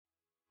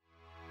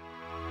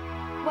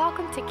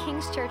welcome to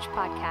King's Church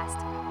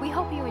Podcast. We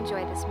hope you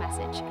enjoy this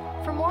message.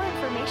 For more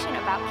information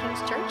about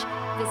King's Church,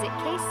 visit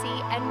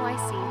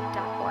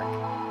kcnyc.org.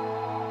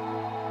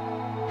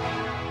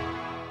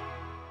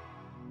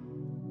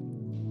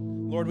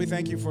 Lord, we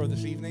thank you for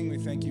this evening. We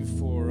thank you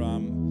for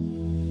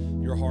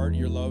your heart,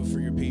 your love for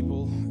your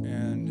people.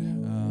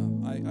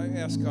 And I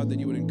ask, God, that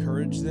you would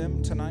encourage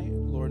them tonight.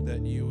 Lord,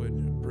 that you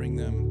would bring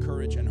them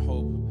courage and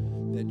hope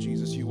that,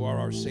 Jesus, you are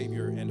our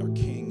Savior and our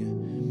King.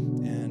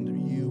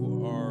 And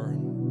you are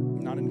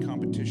not in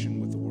competition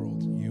with the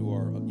world.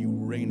 You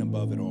reign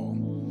above it all.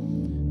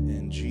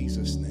 In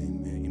Jesus'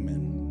 name,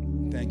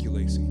 amen. Thank you,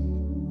 Lacey.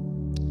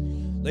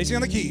 Lacey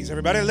on the keys,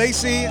 everybody.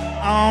 Lacey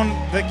on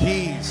the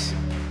keys.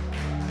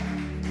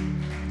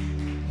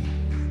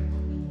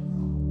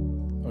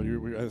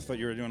 I thought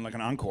you were doing like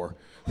an encore.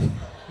 I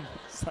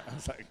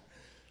was like,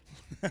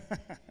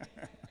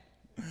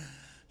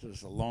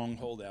 just a long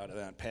holdout of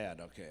that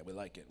pad. Okay, we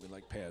like it. We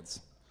like pads.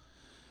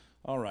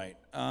 All right.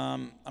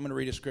 I'm going to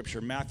read a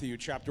scripture. Matthew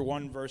chapter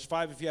 1, verse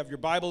 5. If you have your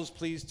Bibles,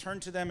 please turn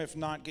to them. If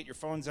not, get your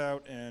phones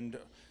out and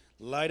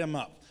light them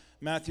up.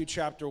 Matthew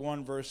chapter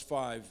 1, verse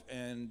 5.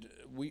 And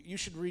you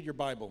should read your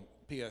Bible.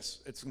 P.S.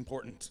 It's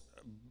important.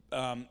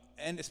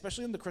 And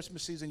especially in the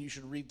Christmas season, you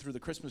should read through the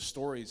Christmas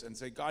stories and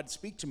say, God,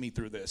 speak to me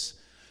through this.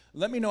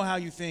 Let me know how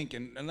you think,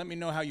 and let me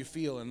know how you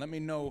feel, and let me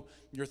know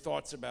your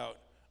thoughts about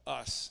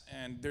us.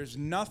 And there's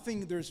no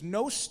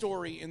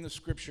story in the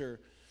Scripture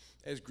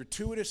as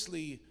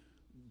gratuitously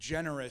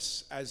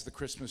generous as the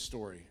Christmas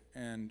story.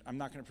 And I'm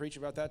not going to preach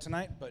about that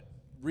tonight, but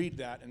read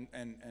that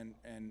and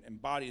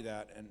embody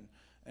that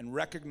and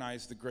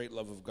recognize the great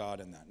love of God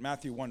in that.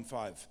 Matthew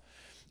 1:5.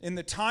 In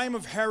the time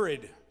of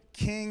Herod,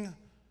 king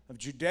of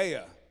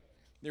Judea,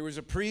 there was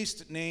a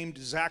priest named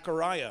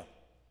Zachariah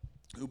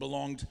who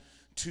belonged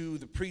to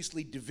the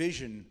priestly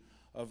division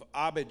of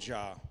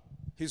Abijah.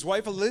 His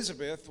wife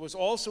Elizabeth was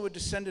also a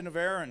descendant of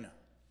Aaron.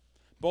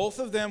 Both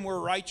of them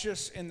were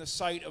righteous in the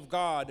sight of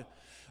God,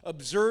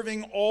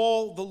 observing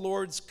all the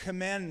Lord's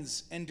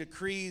commands and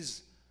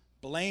decrees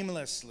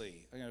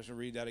blamelessly. I'm going to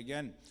read that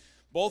again.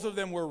 Both of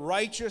them were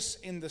righteous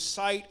in the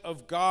sight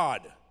of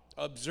God,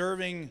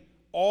 observing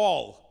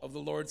all of the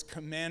Lord's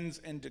commands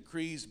and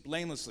decrees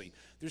blamelessly.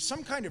 There's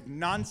some kind of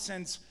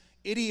nonsense,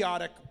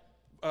 idiotic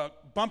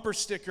bumper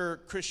sticker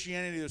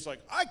Christianity that's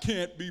like, I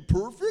can't be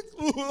perfect,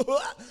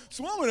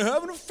 so I'm going to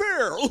have an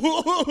affair.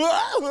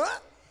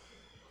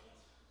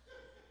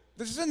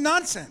 This is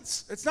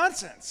nonsense. It's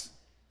nonsense.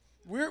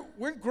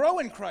 We're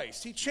growing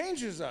Christ. He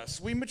changes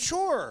us. We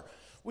mature.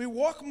 We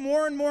walk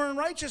more and more in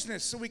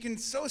righteousness so we can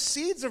sow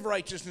seeds of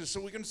righteousness, so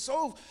we can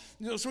so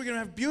we can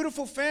have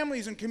beautiful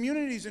families and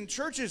communities and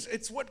churches.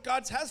 It's what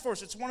God has for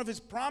us. It's one of his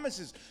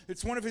promises.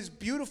 It's one of his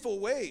beautiful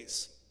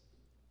ways.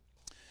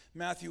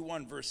 Matthew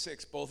 1, verse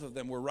 6, both of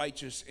them were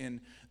righteous in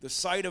the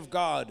sight of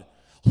God,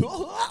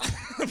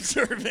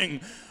 observing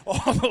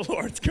all the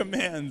Lord's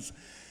commands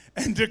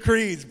and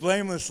decrees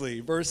blamelessly.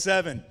 Verse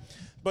 7,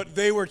 but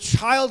they were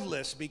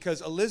childless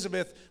because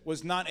Elizabeth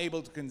was not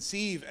able to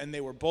conceive, and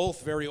they were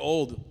both very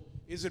old.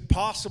 Is it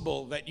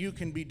possible that you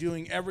can be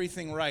doing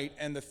everything right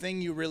and the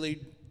thing you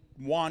really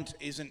want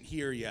isn't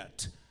here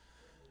yet?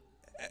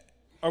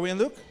 Are we in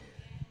Luke?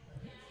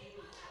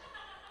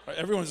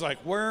 Everyone's like,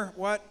 where?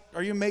 What?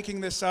 Are you making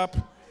this up?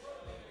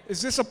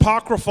 Is this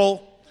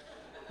apocryphal?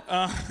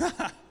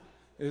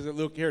 Is it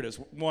Luke? Here it is.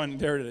 One.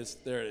 There it is.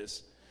 There it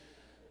is.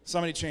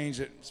 Somebody changed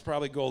it. It's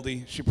probably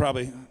Goldie. She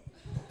probably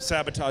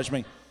sabotaged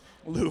me.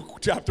 Luke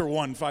chapter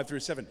 1, 5 through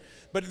 7.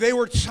 But they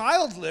were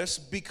childless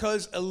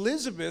because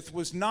Elizabeth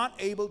was not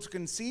able to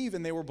conceive,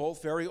 and they were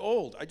both very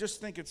old. I just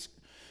think it's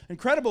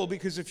incredible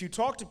because if you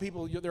talk to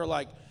people, they're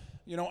like,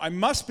 I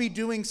must be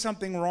doing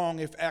something wrong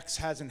if X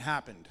hasn't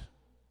happened.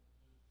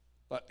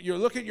 But you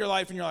look at your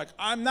life and you're like,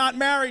 I'm not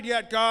married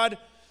yet, God.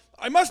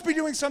 I must be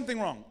doing something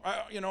wrong.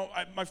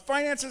 My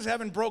finances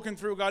haven't broken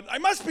through, God. I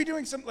must be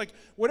doing something, like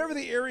whatever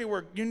the area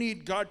where you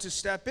need God to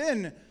step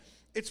in.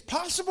 It's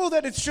possible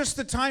that it's just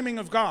the timing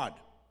of God.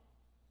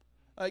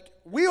 Like,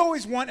 we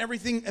always want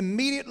everything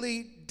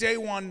immediately, day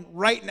one,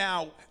 right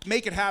now.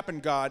 Make it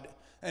happen, God.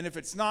 And if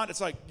it's not,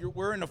 it's like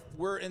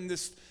we're in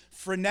this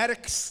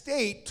frenetic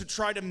state to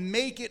try to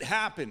make it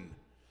happen.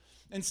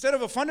 Instead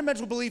of a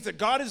fundamental belief that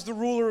God is the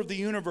ruler of the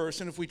universe,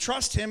 and if we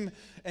trust him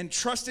and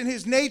trust in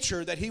his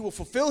nature, that he will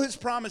fulfill his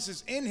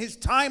promises in his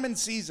time and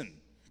season.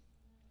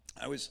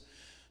 I was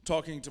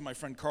talking to my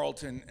friend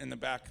Carlton in the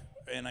back,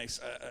 and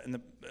in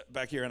the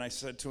back here, and I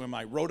said to him,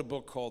 I wrote a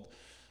book called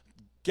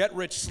Get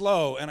Rich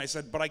Slow, and I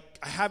said, but I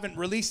haven't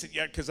released it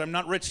yet because I'm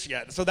not rich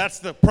yet. So that's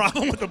the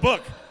problem with the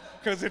book,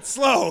 because it's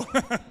slow.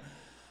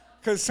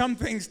 Because some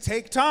things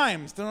take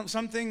time.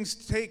 Some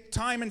things take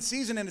time and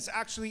season, and it's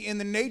actually in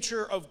the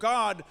nature of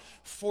God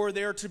for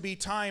there to be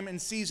time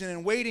and season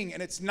and waiting,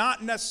 and it's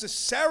not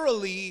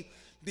necessarily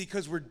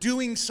because we're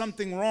doing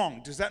something wrong.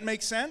 Does that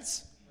make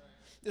sense?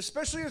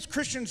 especially as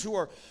Christians who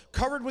are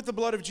covered with the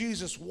blood of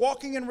Jesus,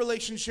 walking in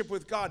relationship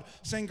with God,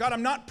 saying, God,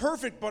 I'm not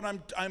perfect, but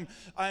I'm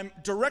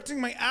directing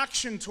my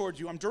action toward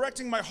you. I'm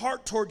directing my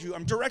heart toward you.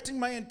 I'm directing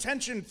my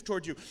intention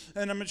toward you.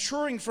 And I'm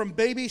maturing from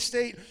baby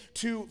state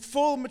to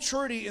full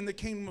maturity in the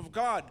kingdom of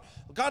God.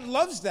 God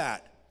loves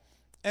that.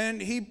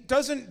 And he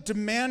doesn't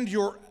demand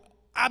your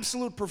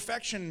absolute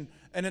perfection.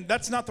 And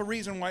that's not the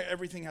reason why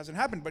everything hasn't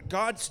happened. But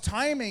God's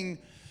timing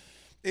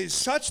is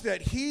such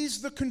that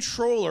he's the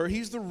controller,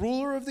 he's the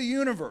ruler of the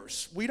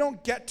universe. We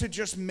don't get to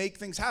just make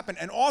things happen.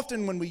 And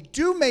often when we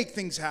do make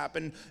things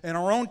happen in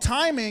our own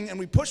timing and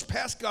we push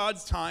past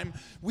God's time,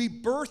 we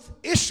birth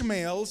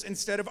Ishmaels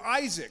instead of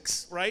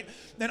Isaacs, right?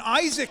 Then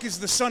Isaac is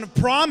the son of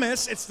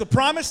promise. It's the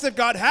promise that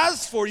God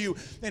has for you.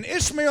 And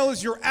Ishmael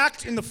is your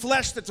act in the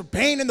flesh that's a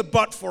pain in the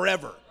butt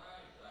forever.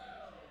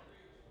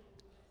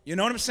 You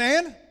know what I'm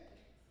saying?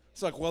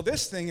 It's like, well,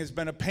 this thing has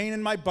been a pain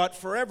in my butt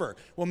forever.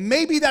 Well,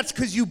 maybe that's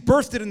because you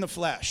birthed it in the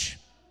flesh.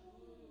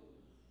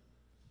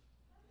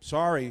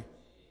 Sorry.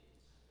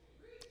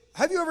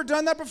 Have you ever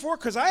done that before?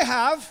 Because I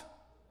have.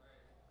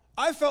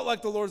 I felt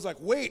like the Lord's like,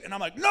 wait. And I'm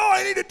like, no,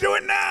 I need to do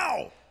it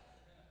now.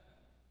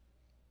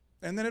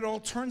 And then it all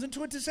turns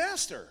into a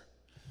disaster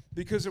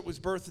because it was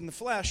birthed in the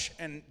flesh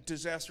and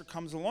disaster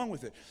comes along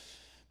with it.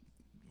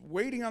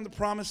 Waiting on the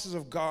promises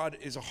of God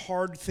is a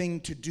hard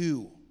thing to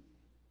do.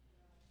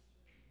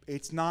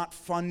 It's not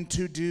fun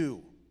to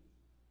do.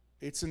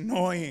 It's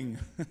annoying.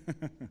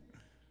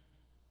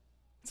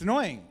 It's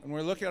annoying. And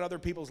we're looking at other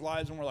people's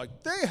lives and we're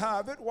like, they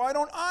have it. Why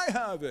don't I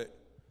have it?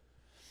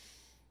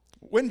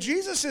 When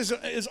Jesus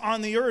is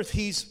on the earth,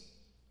 he's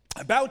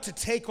about to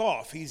take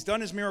off. He's done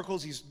his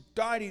miracles. He's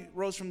died. He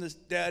rose from the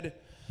dead.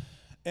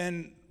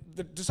 And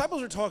the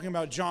disciples are talking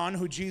about John,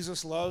 who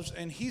Jesus loves,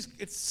 and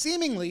it's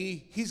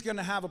seemingly he's going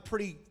to have a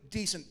pretty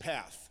decent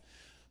path.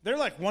 They're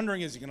like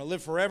wondering, is he going to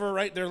live forever,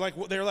 right? They're like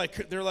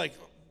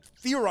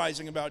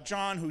theorizing about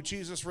John, who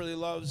Jesus really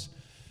loves.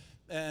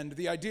 And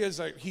the idea is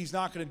like he's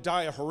not going to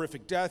die a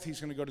horrific death. He's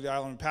going to go to the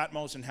island of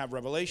Patmos and have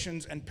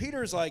revelations. And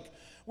Peter's like,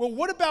 well,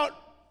 what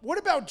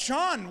about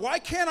John? Why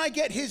can't I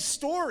get his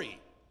story?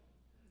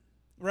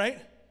 Right?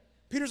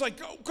 Peter's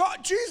like, oh,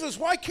 God, Jesus,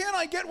 why can't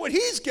I get what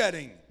he's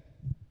getting?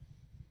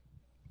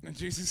 And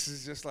Jesus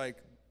is just like,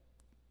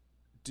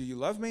 do you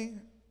love me?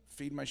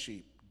 Feed my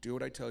sheep. Do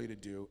what I tell you to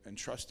do and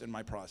trust in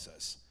my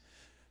process.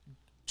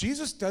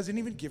 Jesus doesn't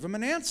even give him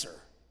an answer.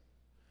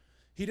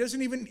 He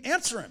doesn't even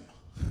answer him.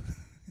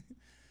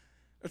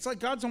 It's like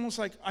God's almost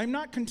like, I'm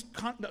not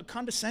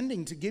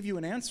condescending to give you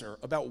an answer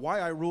about why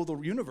I rule the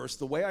universe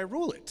the way I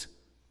rule it.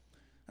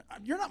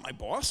 You're not my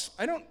boss.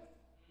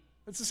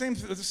 It's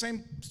the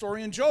same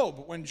story in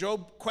Job. When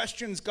Job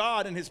questions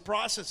God and his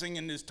processing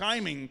and his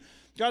timing,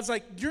 God's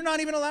like, you're not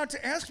even allowed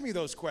to ask me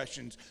those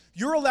questions.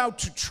 You're allowed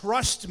to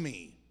trust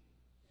me.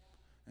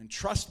 And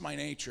trust my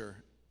nature,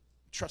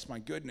 trust my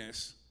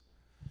goodness,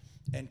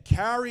 and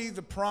carry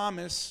the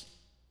promise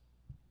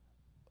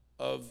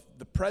of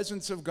the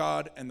presence of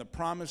God and the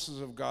promises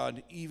of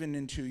God even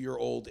into your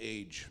old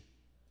age.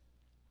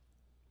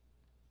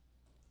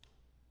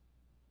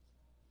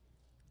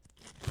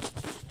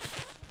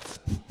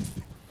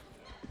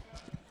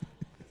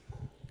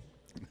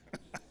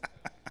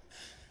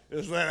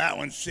 Just let that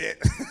one sit.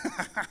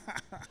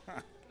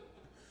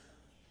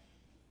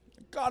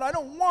 God, I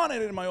don't want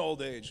it in my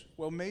old age.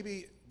 Well,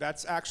 maybe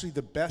that's actually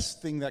the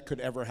best thing that could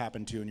ever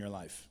happen to you in your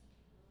life.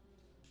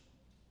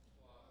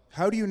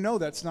 How do you know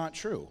that's not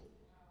true?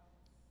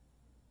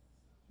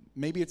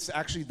 Maybe it's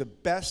actually the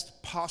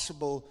best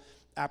possible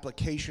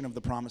application of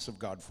the promise of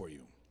God for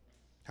you.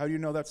 How do you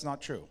know that's not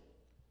true?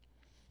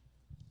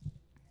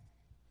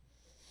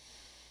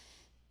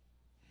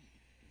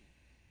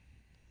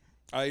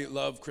 I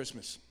love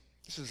Christmas.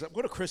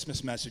 What a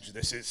Christmas message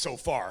this is so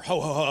far.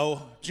 Ho, ho,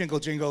 ho, jingle,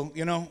 jingle.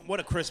 You know, what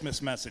a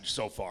Christmas message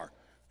so far.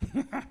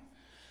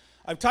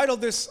 I've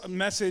titled this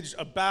message,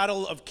 A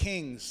Battle of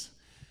Kings.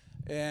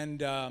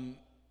 And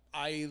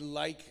I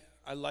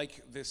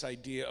like this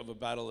idea of a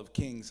battle of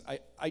kings.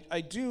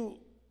 I do,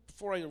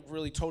 before I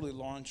really totally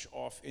launch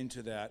off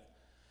into that,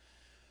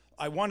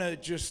 I want to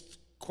just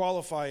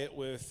qualify it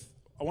with,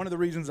 one of the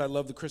reasons I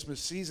love the Christmas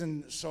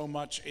season so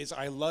much is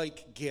I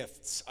like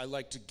gifts. I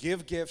like to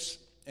give gifts.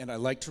 And I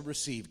like to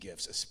receive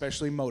gifts,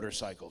 especially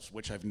motorcycles,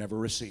 which I've never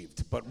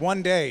received. But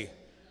one day,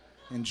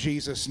 in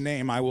Jesus'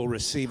 name, I will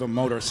receive a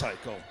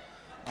motorcycle.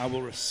 I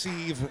will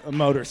receive a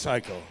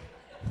motorcycle.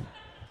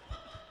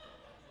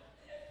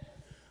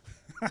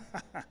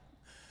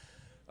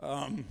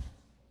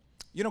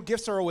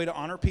 Gifts are a way to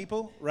honor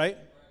people, right?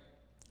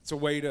 It's a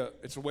way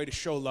to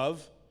show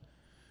love.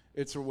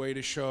 It's a way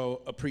to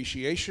show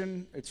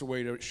appreciation. It's a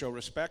way to show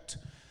respect.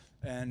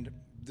 And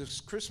this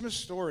Christmas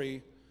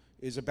story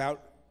is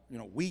about,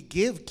 we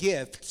give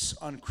gifts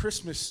on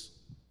Christmas.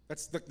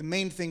 That's the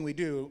main thing we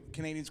do.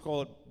 Canadians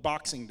call it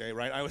Boxing Day,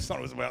 right? I always thought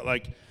it was about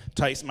like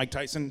Mike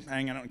Tyson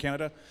hanging out in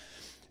Canada.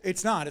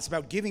 It's not. It's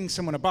about giving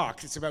someone a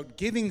box. It's about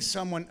giving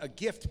someone a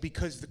gift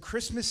because the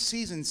Christmas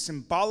season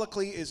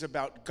symbolically is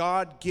about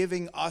God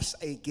giving us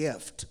a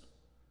gift.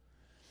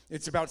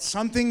 It's about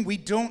something we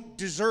don't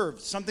deserve,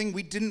 something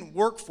we didn't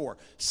work for,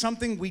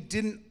 something we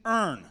didn't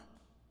earn.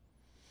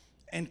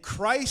 And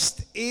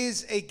Christ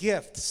is a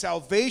gift.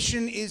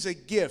 Salvation is a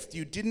gift.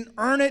 You didn't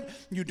earn it.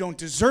 You don't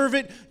deserve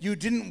it. You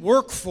didn't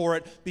work for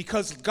it.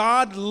 Because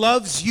God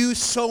loves you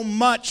so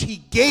much, he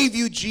gave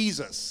you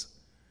Jesus.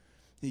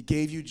 He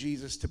gave you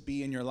Jesus to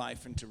be in your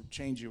life and to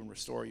change you and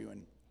restore you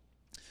and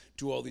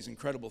do all these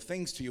incredible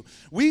things to you.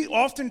 We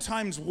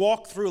oftentimes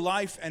walk through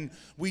life and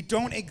we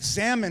don't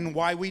examine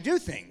why we do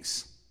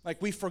things.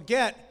 Like we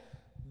forget,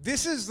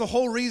 this is the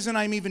whole reason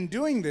I'm even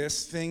doing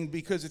this thing,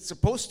 because it's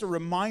supposed to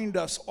remind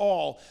us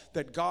all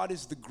that God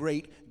is the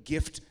great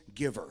gift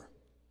giver.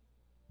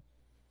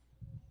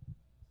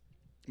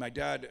 My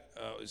dad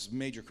is a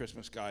major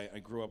Christmas guy. I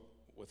grew up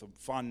with a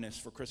fondness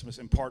for Christmas,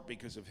 in part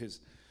because of his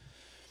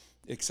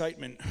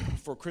excitement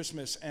for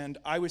Christmas. And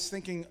I was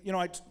thinking,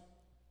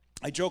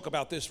 I joke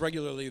about this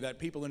regularly, that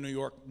people in New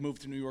York move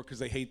to New York because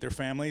they hate their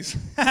families.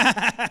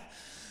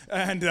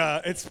 And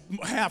it's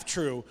half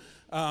true.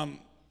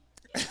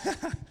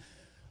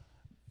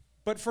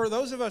 But for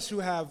those of us who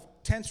have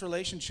tense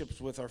relationships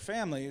with our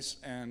families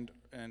and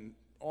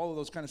all of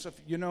those kind of stuff,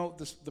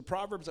 the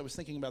Proverbs I was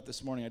thinking about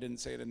this morning, I didn't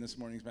say it in this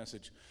morning's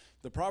message.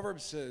 The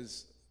Proverbs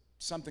says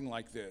something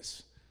like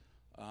this.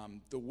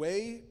 The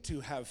way to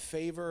have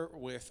favor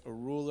with a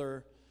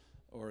ruler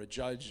or a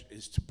judge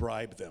is to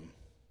bribe them.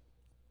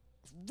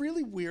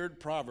 Really weird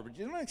proverb.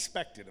 You don't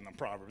expect it in the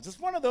Proverbs. It's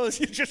one of those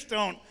you just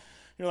don't.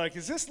 You're like,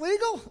 is this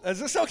legal? Is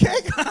this okay,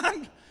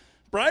 God?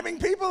 Bribing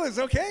people is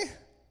okay?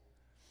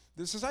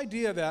 There's this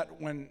idea that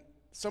when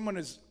someone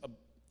is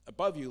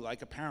above you,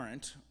 like a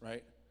parent,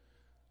 right,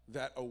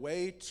 that a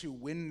way to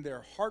win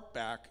their heart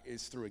back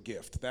is through a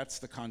gift. That's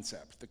the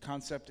concept. The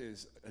concept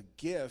is a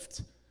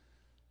gift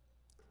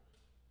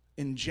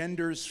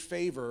engenders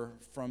favor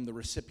from the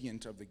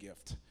recipient of the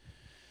gift.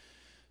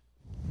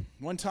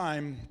 One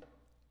time,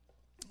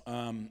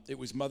 it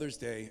was Mother's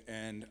Day,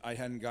 and I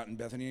hadn't gotten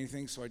Bethany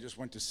anything, so I just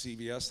went to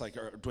CVS,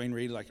 or Duane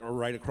Reade,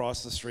 right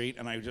across the street,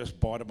 and I just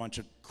bought a bunch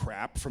of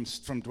crap from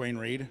Duane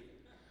Reade,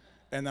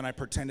 and then I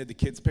pretended the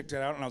kids picked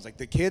it out, and I was like,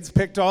 the kids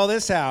picked all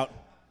this out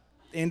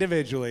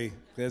individually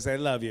because they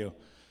love you.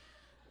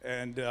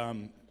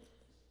 And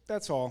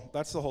that's all.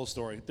 That's the whole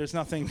story. There's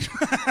nothing.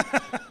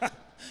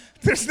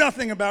 There's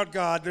nothing about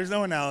God. There's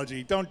no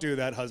analogy. Don't do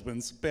that,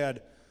 husbands. Bad.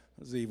 It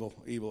was evil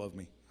of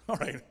me. All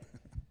right.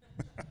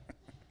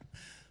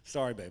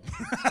 Sorry, babe.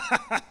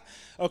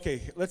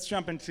 Okay, let's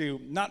jump into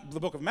not the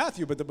book of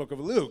Matthew, but the book of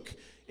Luke.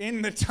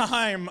 In the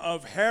time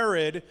of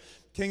Herod,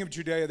 king of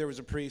Judea, there was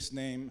a priest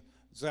named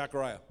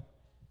Zechariah.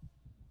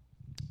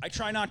 I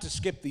try not to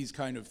skip these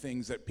kind of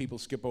things that people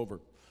skip over.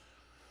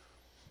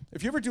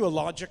 If you ever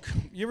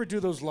do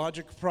those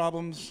logic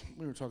problems,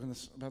 we were talking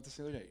about this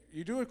the other day.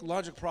 You do a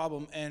logic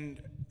problem, and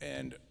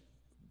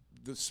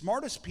the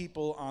smartest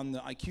people on the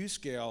IQ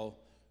scale,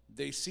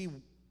 they see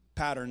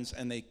patterns,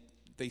 and they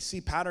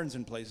see patterns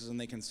in places, and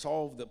they can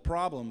solve the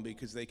problem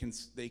because they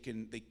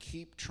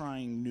keep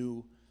trying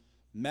new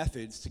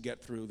methods to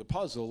get through the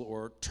puzzle,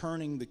 or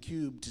turning the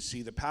cube to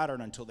see the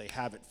pattern until they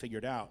have it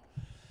figured out.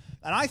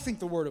 And I think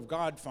the Word of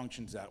God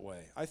functions that way.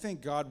 I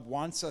think God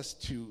wants us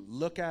to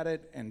look at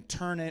it and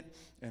turn it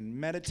and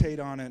meditate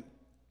on it.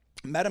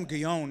 Madame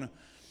Guyon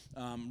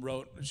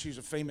wrote, she's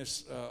a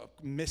famous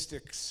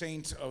mystic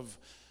saint of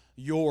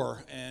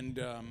yore,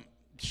 and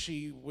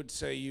she would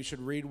say you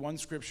should read one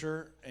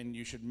scripture and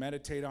you should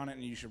meditate on it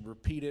and you should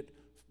repeat it,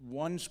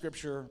 one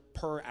scripture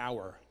per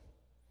hour.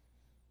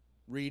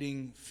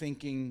 Reading,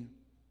 thinking,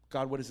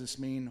 God, what does this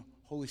mean?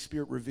 Holy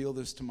Spirit, reveal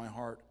this to my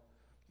heart.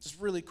 It's a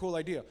really cool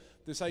idea.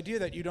 This idea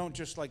that you don't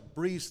just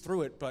breeze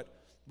through it, but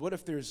what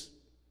if there's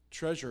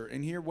treasure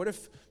in here? What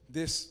if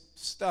this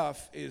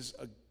stuff is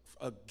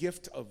a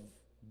gift of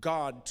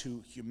God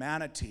to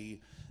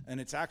humanity, and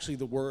it's actually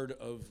the word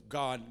of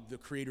God, the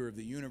creator of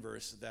the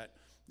universe, that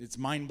it's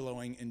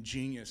mind-blowing and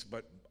genius,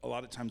 but a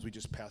lot of times we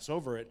just pass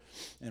over it.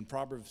 And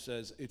Proverbs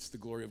says it's the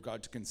glory of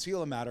God to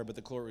conceal a matter, but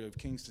the glory of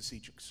kings to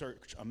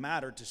search a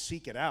matter, to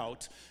seek it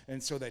out.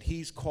 And so that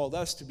he's called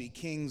us to be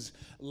kings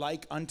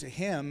like unto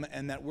him,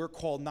 and that we're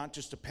called not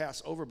just to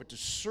pass over, but to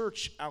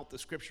search out the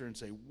scripture and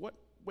say,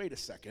 wait a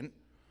second,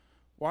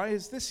 why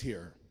is this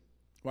here?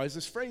 Why is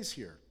this phrase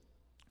here?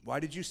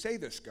 Why did you say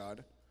this,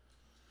 God?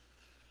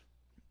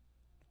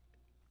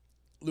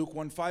 Luke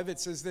 1:5, it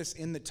says this,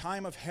 in the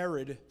time of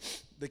Herod,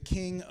 the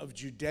king of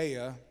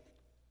Judea,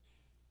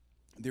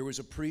 there was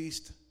a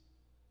priest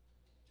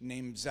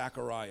named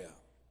Zechariah.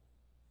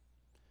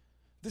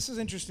 This is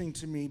interesting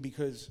to me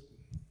because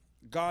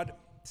God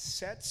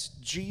sets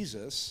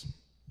Jesus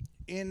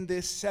in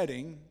this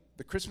setting.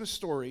 The Christmas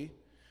story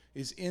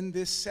is in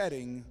this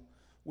setting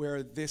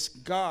where this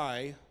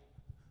guy,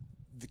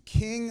 the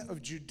king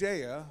of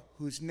Judea,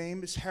 whose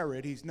name is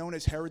Herod, he's known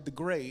as Herod the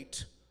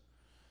Great,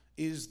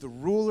 is the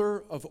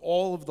ruler of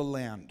all of the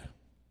land,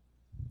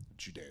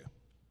 Judea.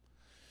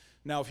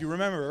 Now, if you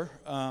remember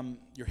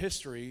your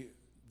history,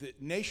 the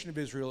nation of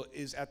Israel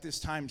is at this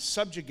time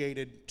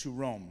subjugated to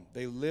Rome.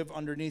 They live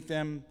underneath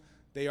them.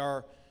 They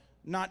are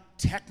not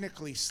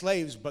technically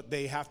slaves, but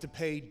they have to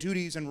pay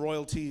duties and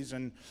royalties.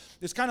 And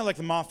it's kind of like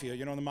the mafia.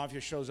 You know, the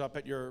mafia shows up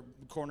at your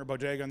corner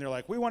bodega and they're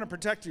like, we want to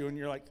protect you. And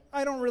you're like,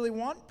 I don't really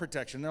want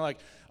protection. They're like,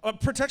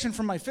 protection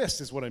from my fist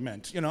is what I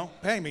meant, you know,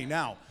 pay me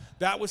now.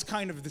 That was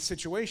kind of the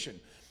situation.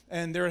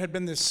 And there had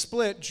been this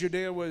split.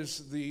 Judea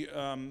was the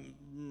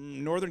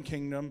northern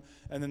kingdom,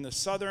 and then the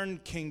southern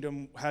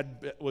kingdom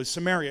was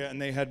Samaria,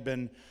 and they had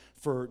been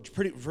for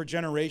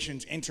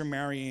generations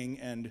intermarrying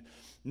and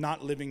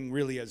not living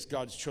really as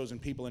God's chosen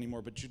people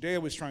anymore. But Judea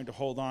was trying to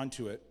hold on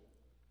to it.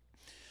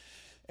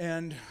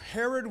 And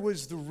Herod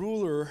was the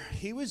ruler.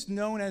 He was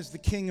known as the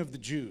king of the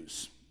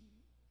Jews.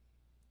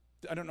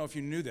 I don't know if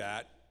you knew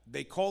that.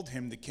 They called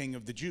him the king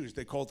of the Jews.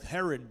 They called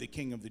Herod the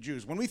king of the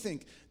Jews. When we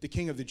think the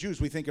king of the Jews,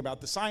 we think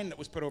about the sign that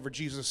was put over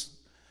Jesus'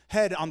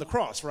 head on the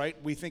cross, right?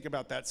 We think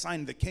about that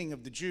sign, the king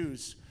of the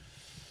Jews.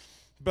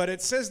 But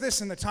it says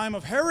this: in the time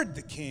of Herod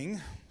the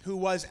king, who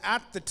was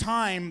at the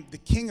time the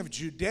king of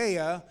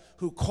Judea,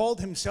 who called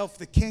himself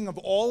the king of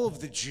all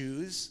of the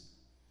Jews,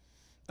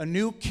 a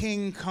new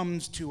king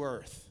comes to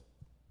earth.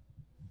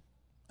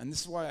 And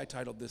this is why I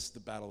titled this The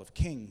Battle of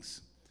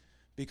Kings,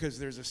 because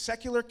there's a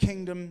secular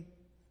kingdom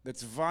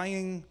that's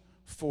vying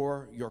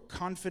for your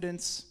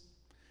confidence,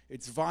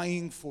 it's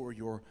vying for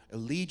your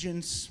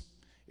allegiance,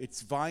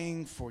 it's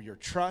vying for your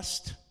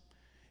trust,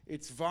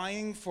 it's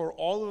vying for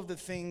all of the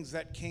things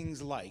that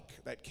kings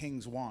like, that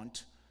kings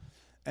want.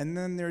 And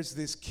then there's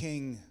this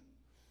king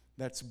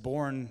that's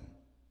born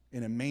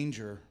in a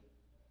manger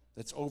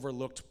that's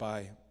overlooked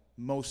by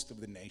most of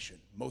the nation,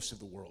 most of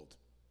the world.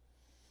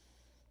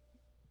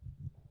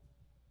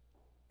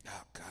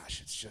 Oh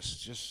gosh, it's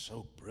just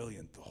so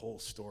brilliant. The whole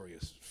story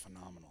is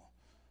phenomenal.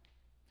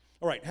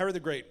 All right, Herod the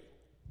Great.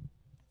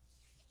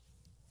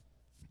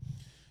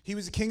 He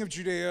was the king of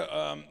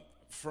Judea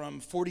from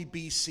 40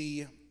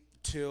 BC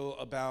till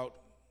about,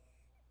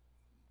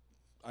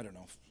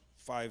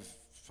 5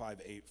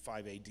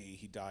 AD.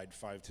 He died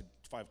 5 to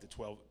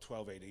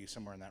 12 AD,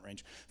 somewhere in that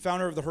range.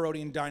 Founder of the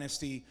Herodian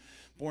dynasty,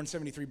 born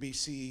 73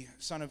 BC,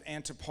 son of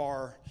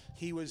Antipas.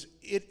 He was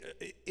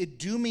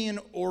Idumean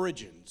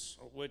origins,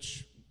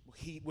 which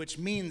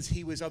means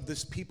he was of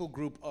this people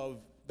group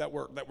that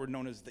were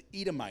known as the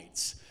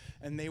Edomites.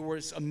 And they were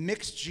a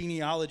mixed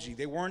genealogy.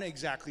 They weren't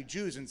exactly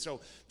Jews. And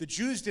so the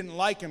Jews didn't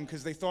like him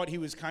because they thought he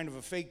was kind of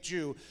a fake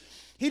Jew.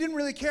 He didn't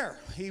really care.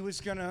 He was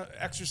going to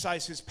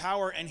exercise his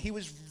power, and he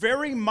was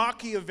very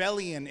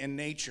Machiavellian in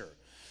nature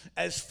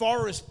as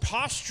far as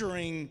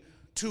posturing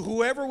to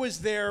whoever was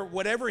there,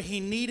 whatever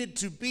he needed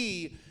to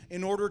be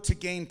in order to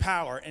gain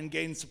power and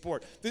gain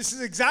support. This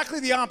is exactly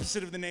the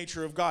opposite of the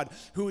nature of God,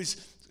 who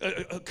is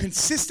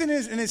consistent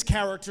in his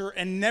character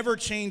and never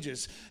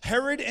changes.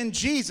 Herod and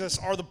Jesus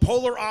are the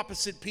polar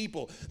opposite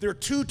people. They're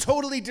two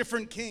totally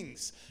different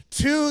kings,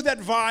 two that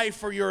vie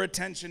for your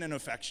attention and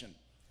affection.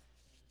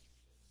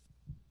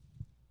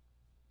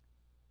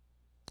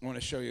 I want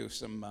to show you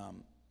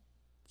some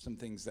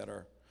things that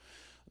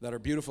are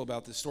beautiful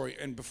about this story.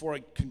 And before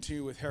I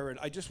continue with Herod,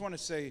 I just want to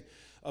say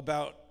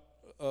about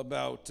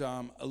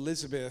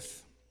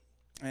Elizabeth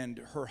and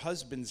her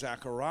husband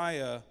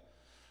Zachariah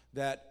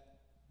that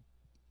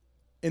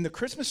in the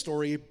Christmas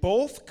story,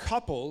 both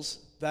couples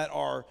that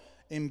are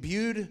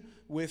imbued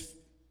with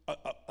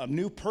a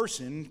new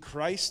person,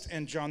 Christ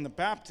and John the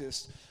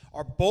Baptist,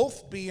 are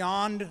both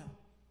beyond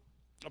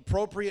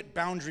appropriate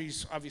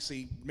boundaries.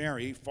 Obviously,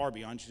 Mary, far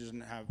beyond. She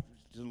doesn't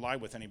lie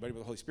with anybody but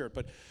the Holy Spirit.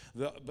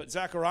 But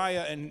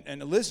Zachariah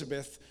and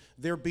Elizabeth,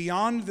 they're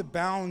beyond the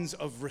bounds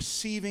of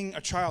receiving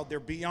a child.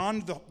 They're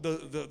beyond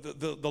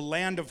the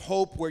land of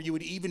hope where you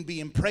would even be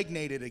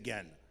impregnated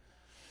again.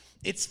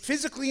 It's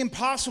physically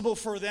impossible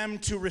for them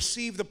to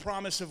receive the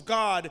promise of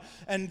God,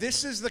 and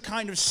this is the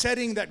kind of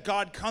setting that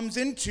God comes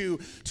into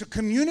to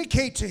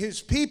communicate to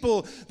his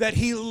people that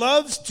he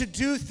loves to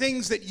do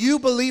things that you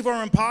believe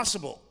are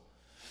impossible.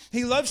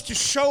 He loves to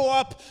show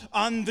up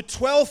on the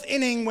 12th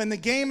inning when the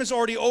game is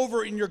already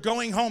over and you're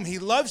going home. He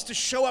loves to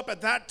show up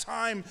at that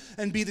time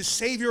and be the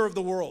Savior of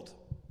the world.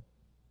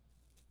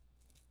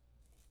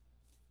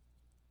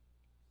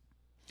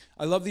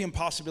 I love the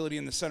impossibility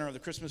in the center of the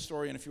Christmas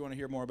story, and if you want to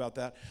hear more about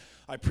that,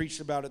 I preached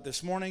about it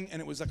this morning, and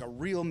it was like a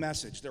real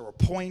message. There were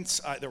points,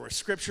 there were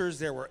scriptures,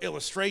 there were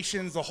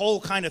illustrations, the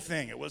whole kind of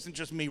thing. It wasn't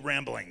just me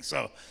rambling.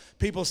 So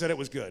people said it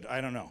was good. I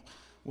don't know.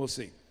 We'll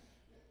see.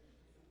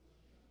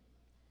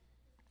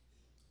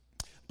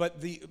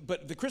 But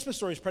the Christmas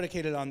story is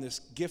predicated on this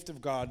gift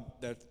of God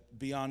that's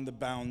beyond the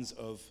bounds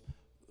of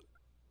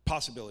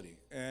possibility.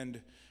 And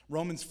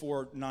Romans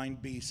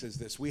 4:9b says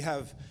this: we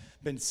have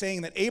been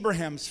saying that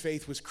Abraham's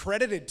faith was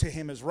credited to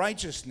him as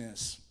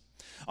righteousness.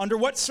 Under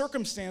what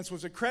circumstance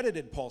was it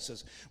credited, Paul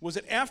says? Was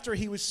it after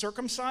he was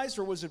circumcised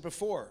or was it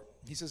before?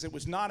 He says it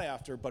was not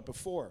after, but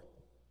before.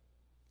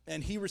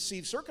 And he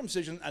received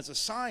circumcision as a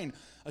sign,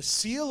 a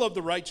seal of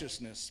the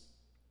righteousness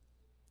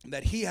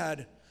that he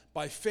had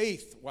by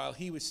faith while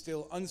he was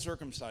still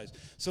uncircumcised.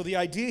 So the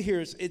idea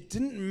here is it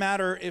didn't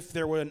matter if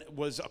there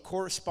was a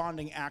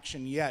corresponding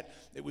action yet.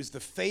 It was the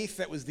faith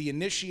that was the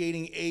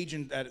initiating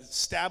agent that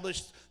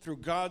established through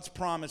God's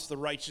promise the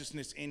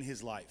righteousness in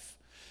his life.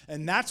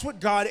 And that's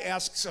what God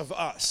asks of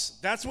us.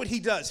 That's what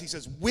he does. He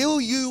says, will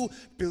you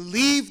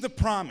believe the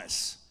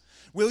promise?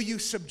 Will you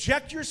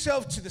subject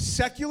yourself to the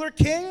secular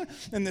king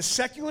and the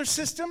secular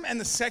system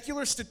and the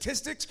secular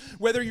statistics,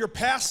 whether you're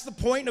past the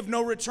point of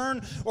no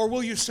return, or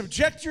will you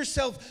subject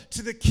yourself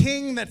to the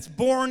king that's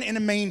born in a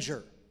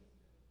manger?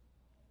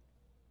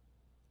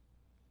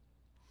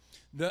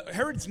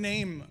 Herod's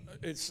name,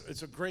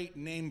 it's a great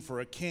name for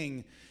a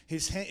king.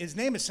 His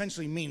name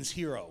essentially means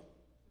hero.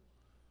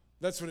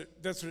 That's what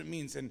it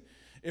means. And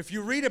if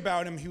you read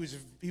about him, he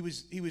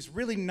was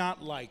really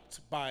not liked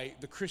by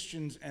the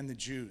Christians and the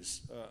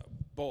Jews,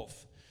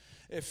 both.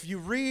 If you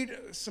read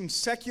some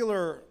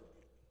secular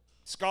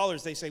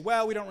scholars, they say,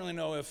 well, we don't really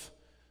know if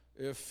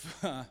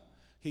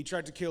he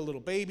tried to kill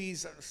little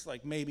babies. It's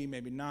like maybe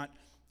not.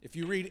 If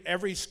you read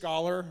every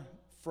scholar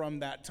from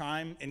that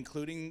time,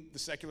 including the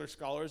secular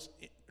scholars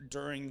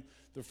during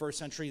the first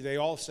century, they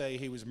all say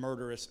he was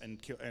murderous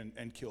and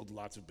killed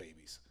lots of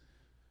babies.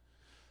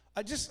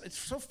 It's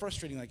so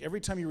frustrating. Like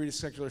every time you read a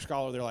secular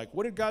scholar, they're like,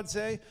 what did God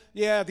say?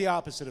 Yeah, the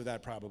opposite of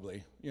that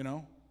probably, you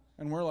know?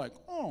 And we're like,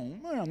 oh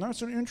man,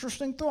 that's an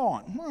interesting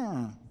thought.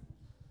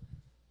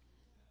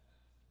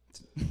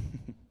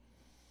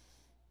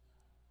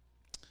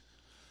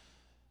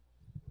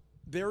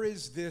 There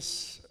is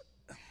this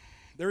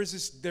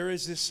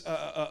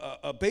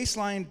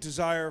baseline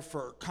desire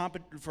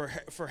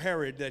for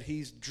Herod that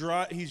he's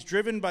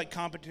driven by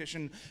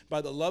competition,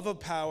 by the love of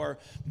power,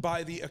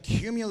 by the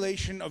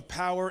accumulation of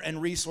power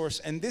and resource,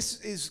 and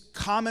this is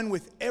common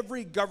with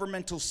every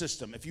governmental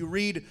system. If you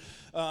read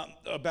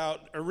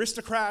about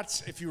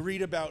aristocrats, if you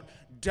read about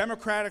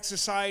democratic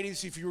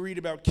societies, if you read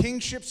about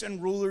kingships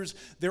and rulers,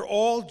 they're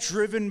all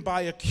driven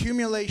by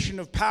accumulation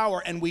of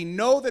power, and we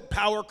know that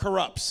power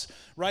corrupts.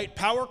 Right?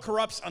 Power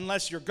corrupts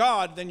unless you're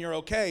God, then you're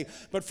okay.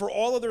 But for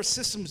all other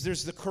systems,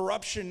 there's the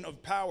corruption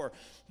of power.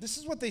 This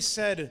is what they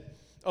said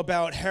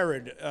about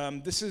Herod.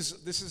 This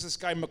is this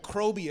guy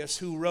Macrobius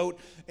who wrote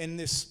in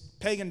this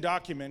pagan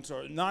document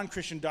or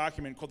non-Christian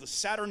document called the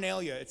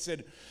Saturnalia. It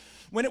said,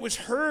 when it was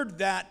heard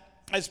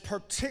that as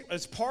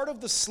part of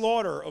the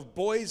slaughter of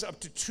boys up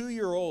to 2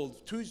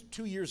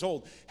 years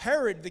old,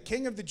 Herod, the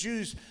king of the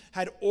Jews,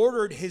 had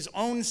ordered his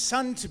own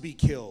son to be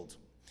killed.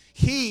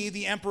 He,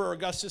 the Emperor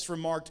Augustus,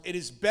 remarked, it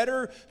is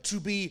better to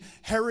be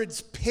Herod's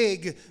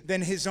pig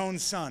than his own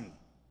son.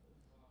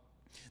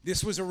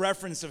 This was a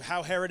reference of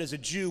how Herod as a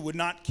Jew would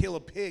not kill a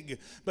pig,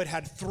 but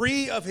had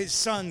 3 of his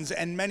sons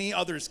and many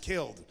others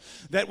killed,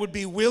 that would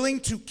be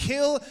willing to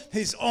kill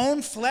his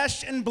own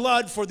flesh and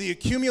blood for the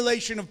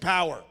accumulation of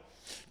power,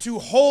 to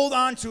hold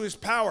on to his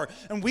power.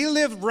 And we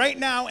live right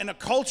now in a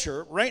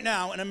culture, right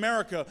now in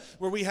America,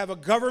 where we have a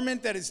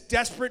government that is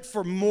desperate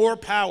for more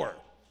power.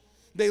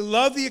 They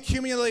love the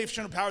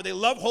accumulation of power. They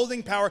love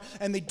holding power,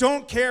 and they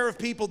don't care if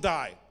people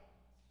die.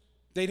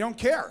 They don't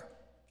care.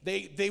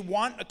 They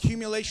want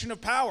accumulation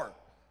of power.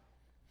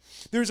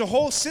 There's a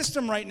whole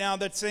system right now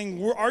that's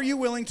saying, are you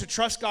willing to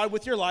trust God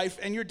with your life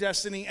and your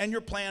destiny and your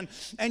plan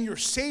and your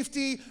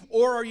safety,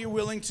 or are you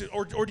willing to,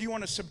 or do you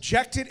want to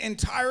subject it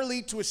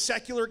entirely to a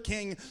secular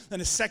king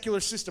and a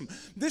secular system?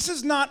 This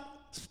is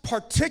not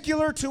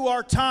particular to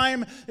our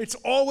time. It's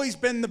always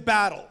been the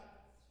battle.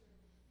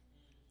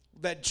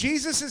 That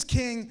Jesus is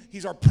king.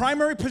 He's our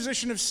primary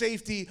position of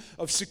safety,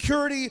 of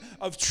security,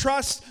 of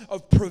trust,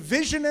 of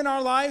provision in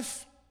our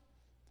life.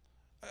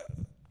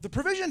 The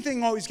provision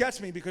thing always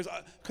gets me because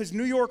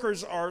New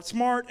Yorkers are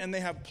smart and they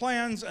have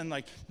plans and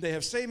like they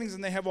have savings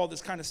and they have all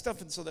this kind of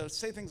stuff, and so they'll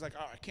say things like,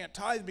 oh, I can't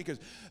tithe because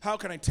how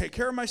can I take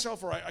care of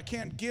myself, or I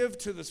can't give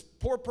to this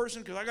poor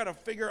person because I got a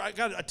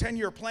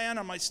 10-year plan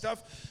on my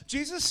stuff.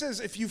 Jesus says,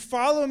 if you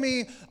follow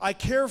me, I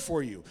care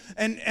for you.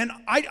 And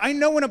I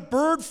know when a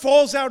bird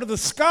falls out of the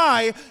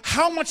sky,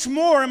 how much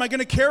more am I going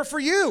to care for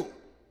you?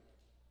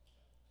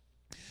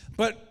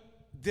 But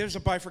there's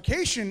a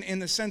bifurcation in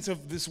the sense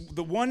of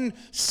the one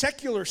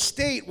secular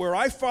state where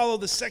I follow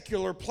the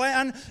secular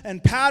plan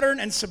and pattern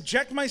and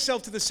subject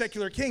myself to the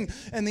secular king,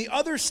 and the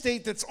other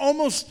state that's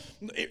almost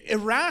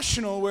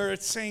irrational where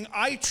it's saying,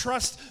 I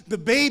trust the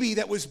baby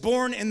that was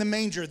born in the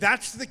manger.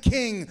 That's the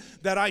king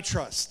that I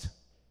trust.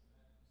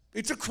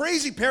 It's a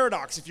crazy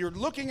paradox. If you're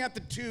looking at the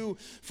two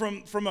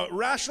from a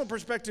rational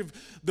perspective,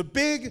 the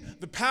big,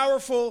 the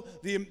powerful,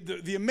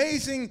 the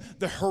amazing,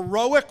 the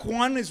heroic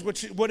one is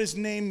what his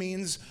name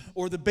means,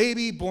 or the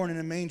baby born in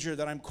a manger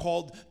that I'm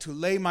called to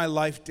lay my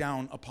life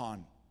down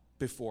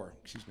before.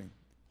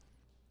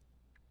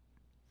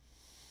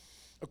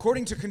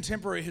 According to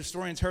contemporary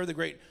historians, Herod the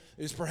Great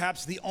is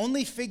perhaps the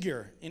only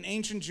figure in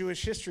ancient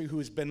Jewish history who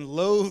has been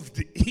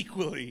loathed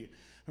equally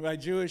by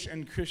Jewish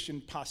and Christian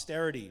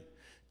posterity,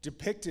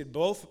 depicted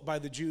both by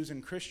the Jews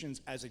and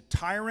Christians as a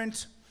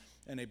tyrant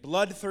and a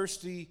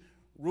bloodthirsty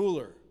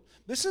ruler.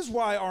 This is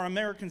why our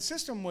American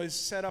system was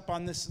set up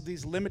on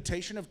these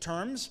limitation of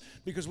terms,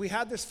 because we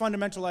had this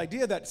fundamental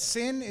idea that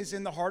sin is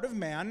in the heart of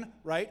man,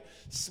 right?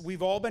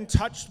 We've all been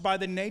touched by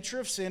the nature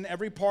of sin,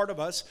 every part of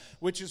us,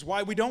 which is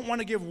why we don't want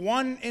to give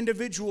one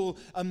individual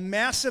a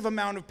massive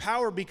amount of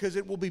power, because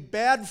it will be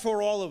bad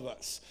for all of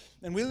us.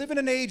 And we live in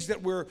an age that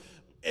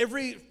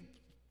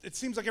it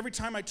seems like every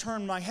time I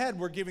turn my head,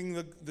 we're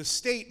giving the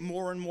state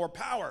more and more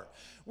power.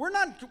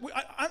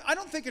 I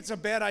don't think it's a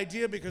bad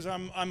idea because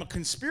I'm a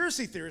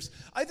conspiracy theorist.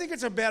 I think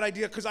it's a bad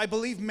idea because I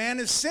believe man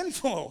is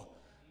sinful.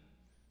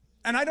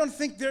 And I don't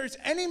think there's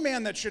any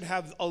man that should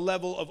have a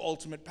level of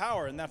ultimate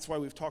power. And that's why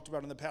we've talked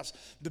about in the past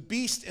the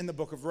beast in the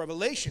book of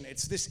Revelation.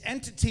 It's this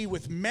entity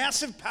with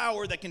massive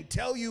power that can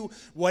tell you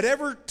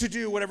whatever to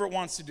do, whatever it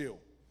wants to do.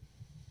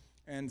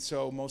 And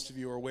so most of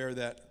you are aware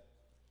that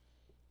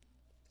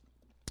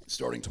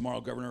starting tomorrow,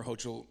 Governor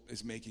Hochul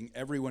is making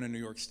everyone in New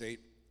York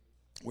State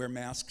wear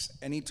masks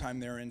anytime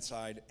they're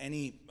inside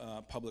any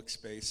public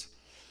space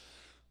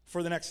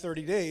for the next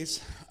 30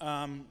 days.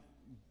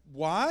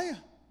 Why?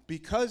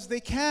 Because they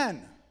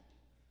can.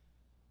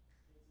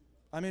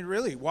 I mean,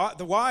 really,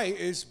 the why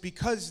is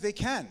because they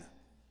can.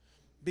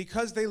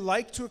 Because they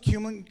like to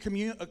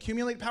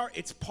accumulate power.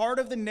 It's part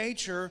of the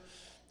nature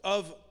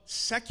of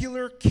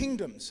secular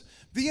kingdoms.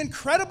 The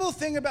incredible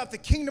thing about the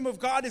kingdom of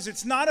God is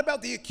it's not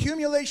about the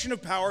accumulation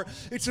of power,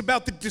 it's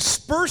about the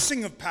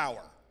dispersing of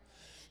power.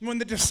 When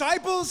the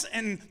disciples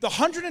and the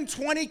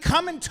 120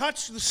 come and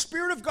touch the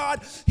Spirit of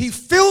God, he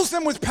fills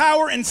them with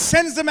power and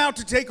sends them out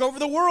to take over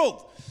the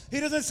world. He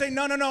doesn't say,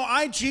 no,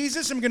 I,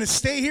 Jesus, am going to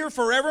stay here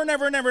forever and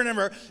ever and ever and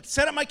ever,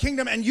 set up my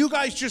kingdom, and you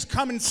guys just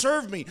come and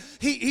serve me.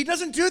 He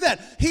doesn't do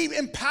that. He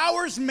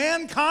empowers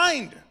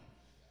mankind.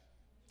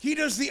 He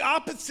does the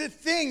opposite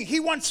thing. He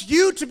wants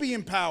you to be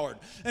empowered.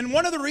 And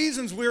one of the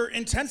reasons we're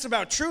intense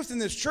about truth in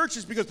this church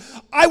is because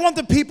I want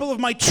the people of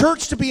my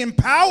church to be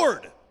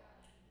empowered.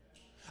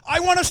 I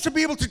want us to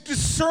be able to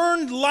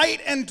discern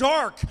light and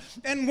dark.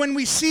 And when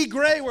we see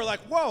gray, we're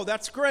like, whoa,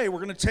 that's gray. We're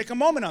going to take a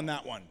moment on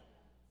that one.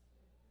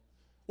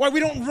 Why we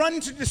don't run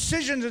to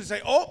decisions and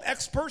say, oh,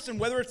 X person,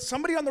 whether it's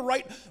somebody on the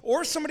right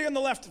or somebody on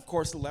the left. Of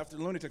course, the left are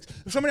lunatics.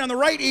 If somebody on the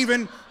right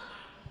even,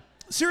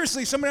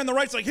 seriously, somebody on the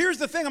right's like, here's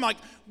the thing. I'm like,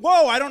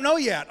 whoa, I don't know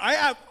yet.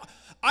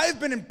 I've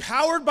been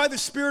empowered by the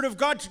Spirit of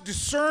God to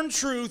discern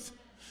truth,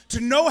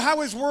 to know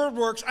how his word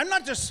works. I'm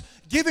not just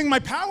giving my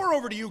power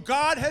over to you.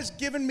 God has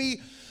given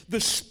me the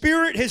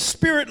Spirit, his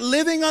Spirit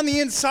living on the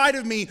inside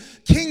of me.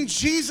 King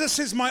Jesus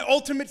is my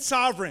ultimate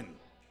sovereign.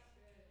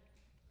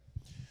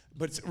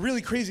 But it's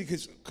really crazy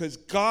because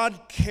God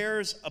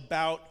cares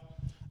about,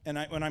 and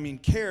when I mean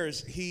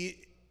cares,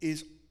 he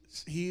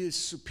is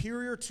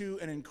superior to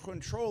and in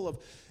control of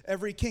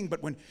every king.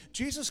 But when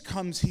Jesus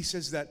comes, he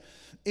says that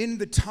in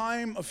the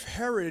time of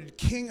Herod,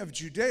 king of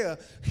Judea,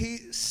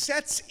 he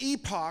sets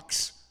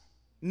epochs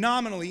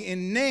nominally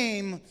in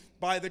name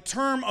by the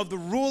term of the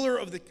ruler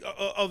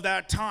of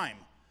that time.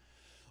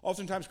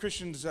 Oftentimes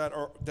Christians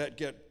that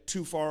get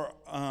too far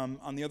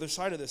on the other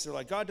side of this, they're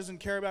like, God doesn't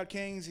care about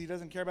kings, he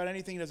doesn't care about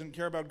anything, he doesn't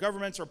care about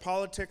governments or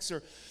politics,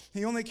 or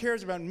he only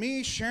cares about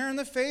me sharing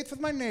the faith with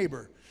my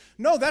neighbor.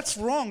 No, that's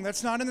wrong.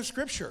 That's not in the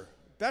scripture.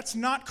 That's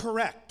not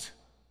correct.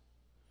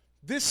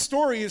 This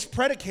story is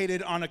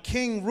predicated on a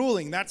king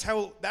ruling. That's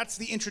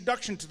the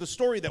introduction to the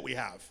story that we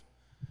have.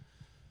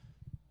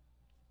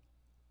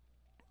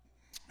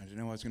 I didn't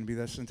know I was going to be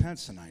this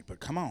intense tonight, but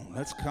come on,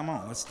 let's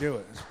do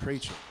it. Let's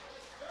preach it.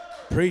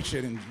 Preach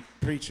it and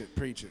preach it.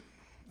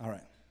 All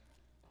right.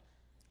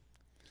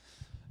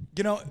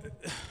 You know,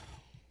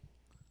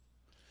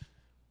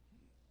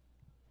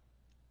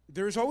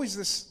 there's always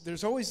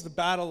the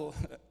battle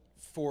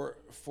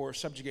for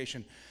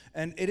subjugation,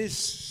 and it is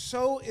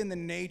so in the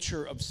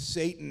nature of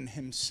Satan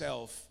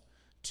himself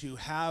to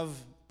have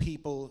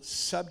people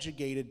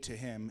subjugated to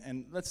him.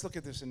 And let's look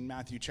at this in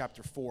Matthew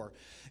chapter 4.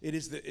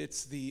 It's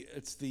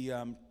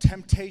the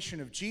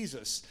temptation of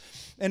Jesus.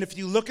 And if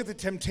you look at the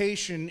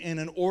temptation in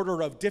an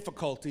order of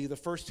difficulty, the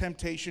first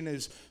temptation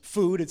is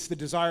food. It's the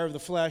desire of the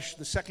flesh.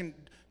 The second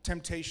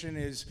temptation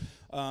is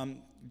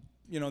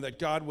that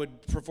God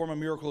would perform a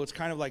miracle. It's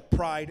kind of like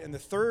pride. And the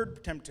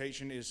third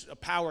temptation is a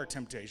power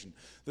temptation.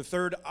 The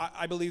third,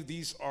 I believe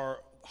these are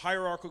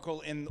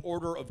hierarchical in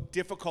order of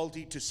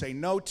difficulty to say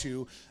no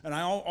to. And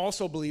I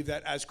also believe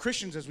that as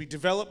Christians, as we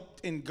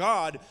develop in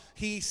God,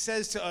 he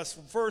says to us,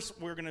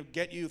 first, we're going to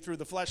get you through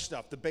the flesh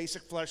stuff, the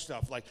basic flesh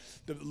stuff, like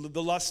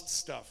the lust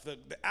stuff, the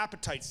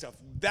appetite stuff.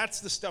 That's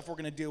the stuff we're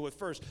going to deal with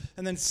first.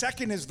 And then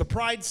second is the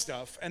pride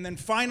stuff. And then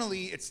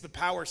finally, it's the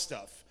power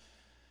stuff.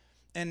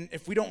 And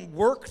if we don't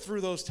work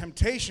through those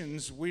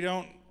temptations, we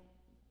don't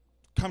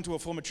come to a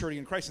full maturity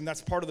in Christ. And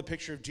that's part of the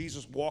picture of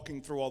Jesus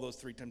walking through all those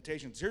three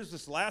temptations. Here's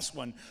this last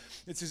one.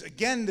 It says,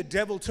 again, the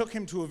devil took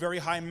him to a very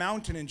high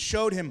mountain and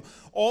showed him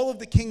all of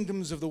the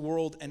kingdoms of the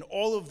world and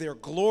all of their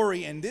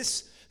glory. And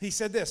he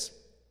said this,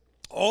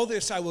 all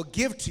this I will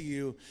give to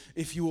you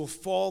if you will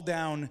fall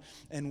down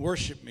and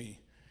worship me.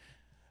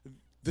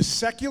 The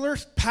secular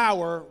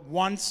power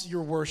wants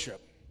your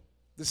worship.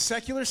 The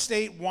secular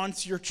state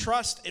wants your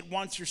trust, it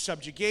wants your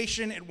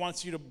subjugation, it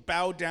wants you to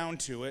bow down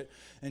to it.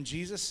 And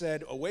Jesus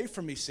said, "Away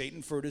from me,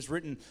 Satan, for it is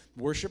written,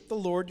 worship the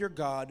Lord your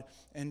God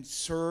and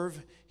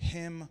serve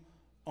him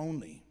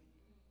only."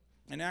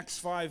 In Acts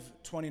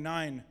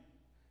 5:29,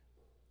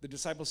 the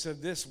disciples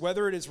said this,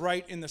 "Whether it is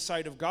right in the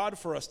sight of God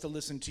for us to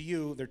listen to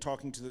you," they're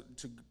talking to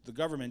the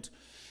government,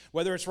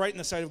 "whether it's right in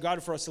the sight of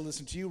God for us to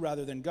listen to you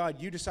rather than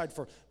God, you decide,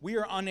 for we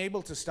are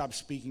unable to stop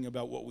speaking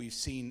about what we've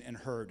seen and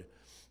heard.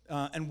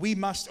 And we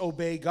must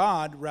obey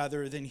God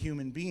rather than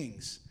human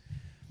beings."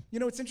 You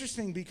know, it's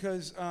interesting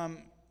because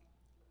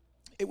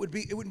it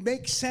would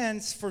make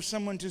sense for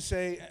someone to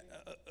say,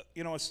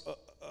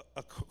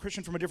 a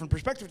Christian from a different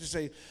perspective to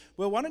say,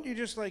 well, why don't you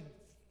just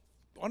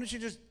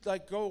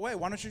go away?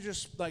 Why don't you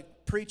just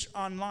preach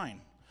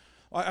online?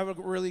 I have a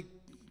really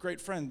great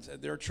friend.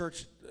 Their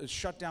church is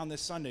shut down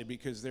this Sunday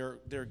because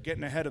they're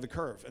getting ahead of the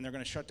curve, and they're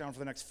going to shut down for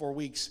the next 4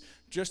 weeks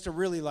just to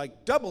really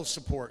double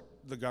support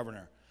the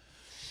governor.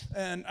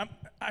 And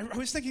I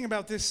was thinking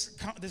about this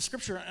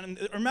scripture, and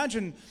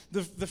imagine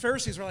the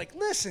Pharisees were like,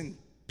 "Listen,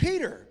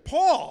 Peter,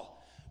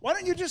 Paul, why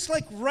don't you just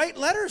write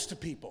letters to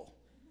people?"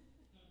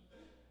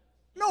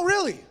 No,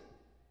 really.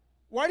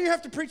 Why do you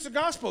have to preach the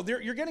gospel?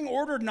 You're getting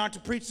ordered not to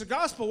preach the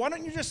gospel. Why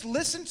don't you just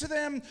listen to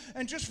them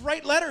and just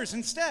write letters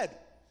instead?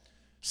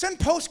 Send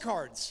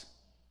postcards.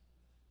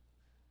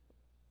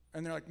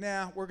 And they're like,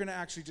 "Nah, we're going to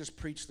actually just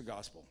preach the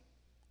gospel.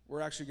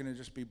 We're actually going to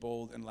just be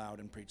bold and loud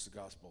and preach the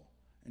gospel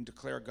and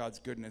declare God's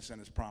goodness and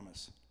his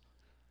promise."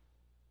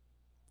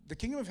 The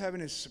kingdom of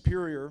heaven is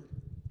superior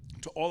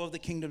to all of the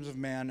kingdoms of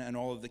man and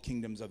all of the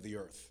kingdoms of the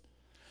earth.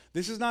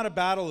 This is not a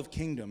battle of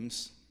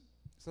kingdoms.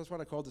 So that's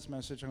what I called this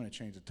message. I'm going to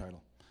change the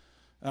title.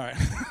 All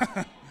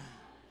right.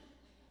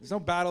 There's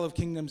no battle of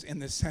kingdoms in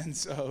the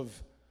sense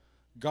of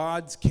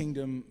God's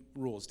kingdom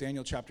rules.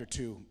 Daniel chapter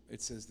 2,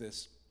 it says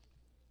this,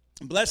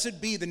 "Blessed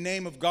be the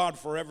name of God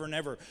forever and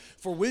ever,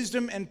 for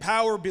wisdom and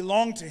power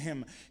belong to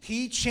him.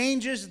 He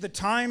changes the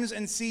times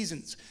and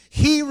seasons.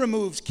 He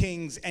removes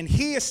kings and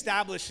he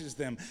establishes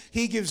them.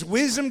 He gives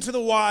wisdom to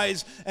the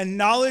wise and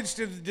knowledge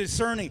to the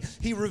discerning.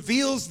 He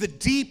reveals the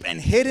deep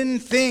and hidden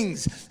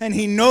things, and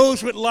he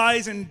knows what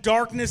lies in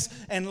darkness,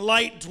 and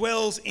light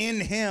dwells in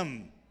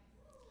him."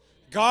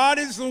 God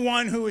is the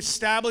one who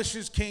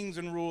establishes kings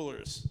and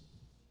rulers.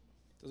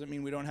 Doesn't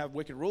mean we don't have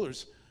wicked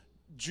rulers.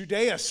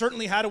 Judea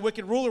certainly had a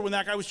wicked ruler when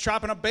that guy was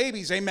chopping up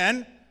babies,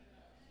 amen?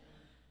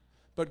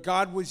 But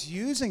God was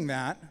using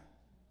that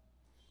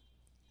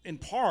in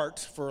part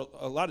for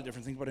a lot of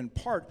different things, but in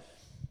part,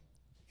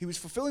 he was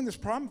fulfilling this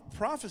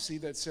prophecy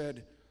that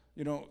said,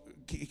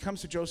 he comes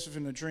to Joseph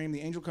in a dream,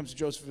 the angel comes to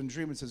Joseph in a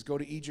dream and says, "Go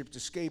to Egypt,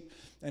 escape,"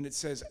 and it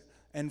says,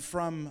 "And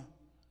from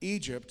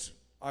Egypt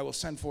I will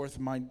send forth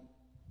my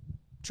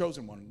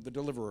chosen one, the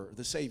deliverer,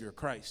 the Savior,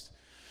 Christ."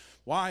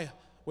 Why?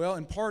 Well,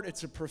 in part,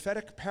 it's a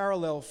prophetic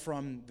parallel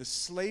from the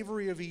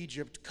slavery of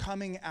Egypt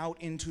coming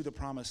out into the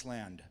promised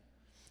land.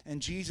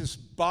 And Jesus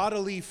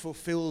bodily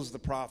fulfills the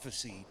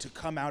prophecy to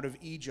come out of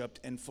Egypt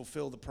and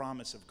fulfill the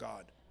promise of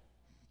God.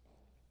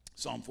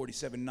 Psalm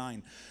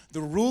 47:9.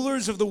 "The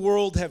rulers of the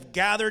world have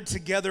gathered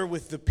together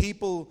with the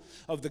people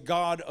of the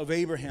God of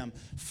Abraham.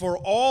 For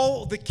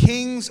all the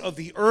kings of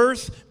the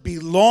earth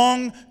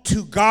belong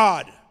to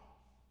God.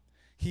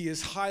 He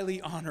is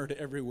highly honored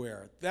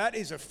everywhere." That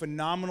is a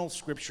phenomenal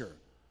scripture.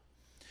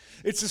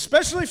 It's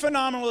especially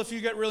phenomenal if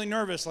you get really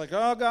nervous, like,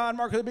 "Oh God,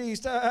 mark of the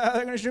beast, they're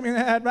going to shoot me in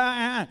the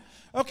head."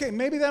 Okay,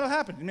 maybe that'll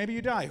happen. Maybe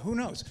you die. Who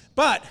knows?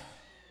 But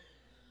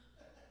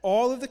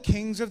all of the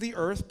kings of the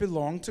earth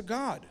belong to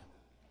God.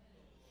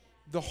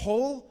 The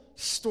whole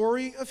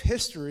story of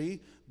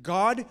history,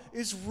 God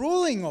is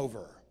ruling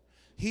over.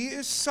 He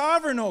is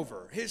sovereign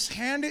over. His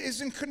hand is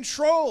in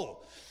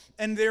control.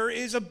 And there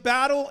is a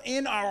battle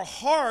in our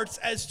hearts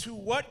as to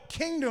what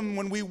kingdom,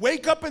 when we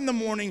wake up in the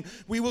morning,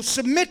 we will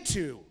submit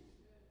to.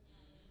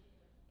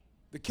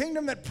 The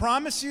kingdom that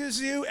promises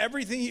you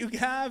everything you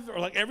have,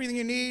 or everything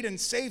you need, and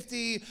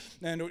safety,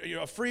 and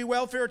a free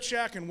welfare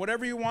check, and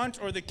whatever you want,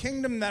 or the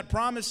kingdom that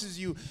promises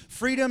you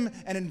freedom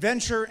and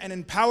adventure and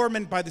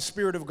empowerment by the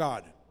Spirit of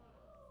God,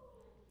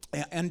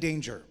 and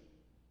danger.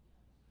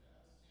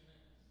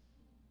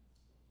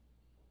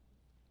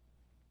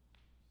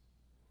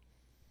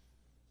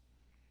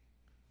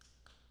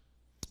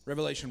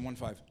 Revelation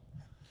 1:5.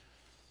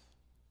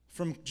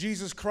 From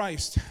Jesus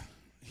Christ,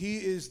 he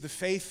is the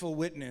faithful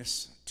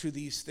witness to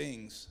these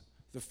things,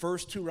 the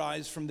first to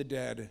rise from the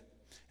dead,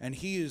 and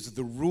he is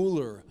the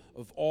ruler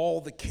of all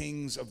the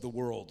kings of the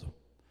world.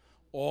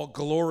 All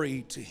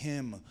glory to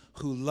him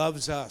who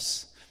loves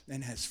us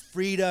and has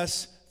freed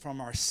us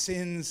from our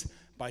sins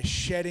by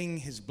shedding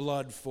his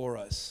blood for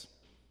us.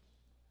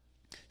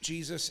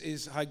 Jesus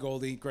is, hi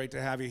Goldie, great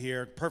to have you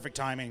here. Perfect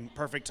timing,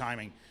 perfect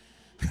timing.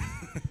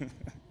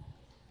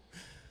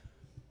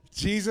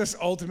 Jesus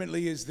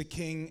ultimately is the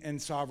king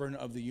and sovereign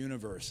of the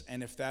universe.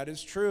 And if that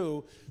is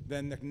true,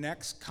 then the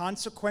next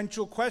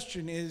consequential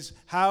question is,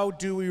 how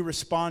do we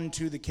respond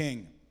to the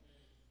king?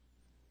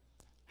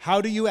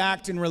 How do you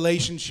act in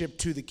relationship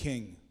to the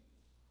king?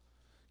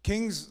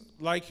 Kings,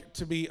 like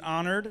to be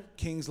honored.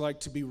 Kings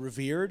like to be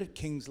revered.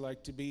 Kings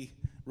like to be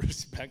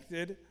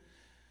respected.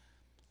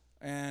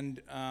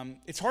 And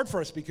it's hard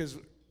for us because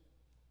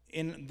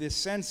in this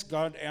sense,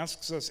 God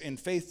asks us in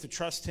faith to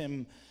trust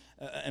him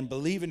and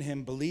believe in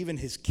him, believe in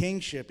his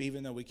kingship,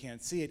 even though we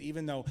can't see it,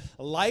 even though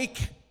like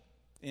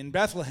in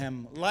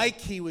Bethlehem, like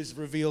he was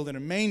revealed in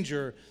a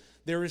manger,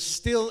 there is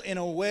still, in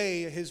a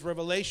way, his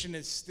revelation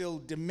is still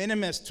de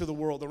minimis to the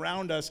world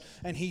around us,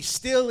 and he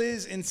still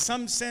is, in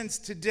some sense,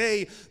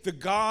 today, the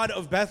God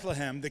of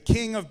Bethlehem, the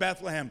King of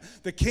Bethlehem,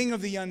 the King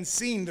of the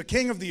unseen, the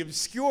King of the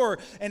obscure,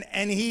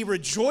 and he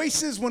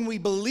rejoices when we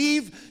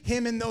believe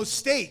him in those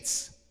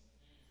states.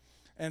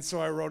 And so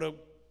I wrote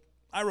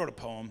a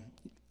poem.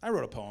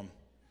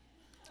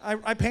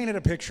 I painted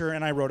a picture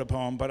and I wrote a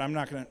poem, but I'm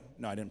not going to,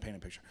 no, I didn't paint a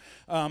picture.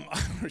 I'm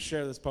going to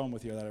share this poem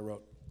with you that I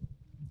wrote.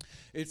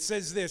 It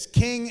says this: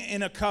 king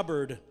in a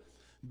cupboard,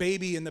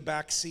 baby in the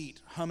back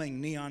seat,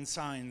 humming neon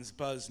signs,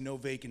 buzz, no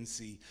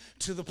vacancy.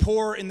 To the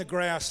poor in the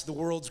grass, the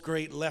world's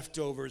great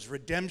leftovers,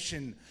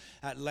 redemption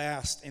at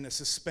last in a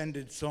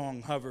suspended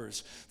song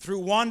hovers. Through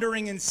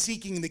wandering and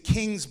seeking, the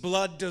king's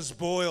blood does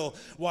boil,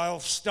 while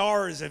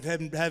stars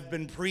have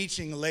been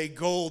preaching, lay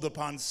gold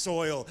upon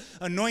soil.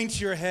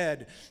 Anoint your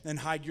head and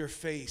hide your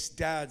face,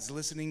 dads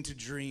listening to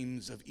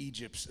dreams of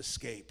Egypt's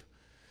escape.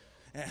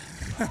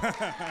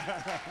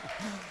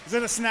 Is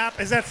it a snap?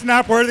 Is that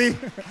snap worthy?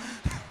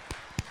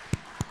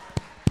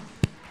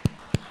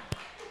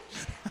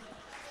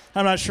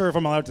 I'm not sure if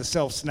I'm allowed to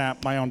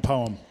self-snap my own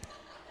poem.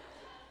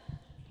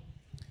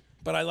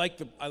 But I like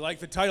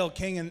the title,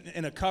 King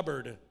in a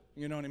Cupboard.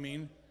 You know what I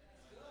mean?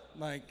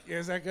 Like,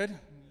 is that good?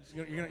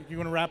 You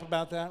want to rap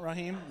about that,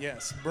 Raheem?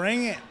 Yes.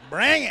 Bring it.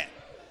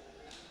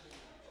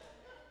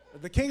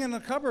 The King in the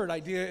Cupboard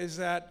idea is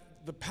that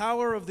the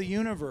power of the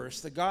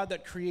universe, the God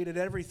that created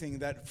everything,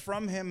 that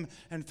from him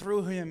and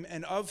through him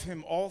and of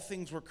him all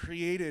things were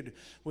created,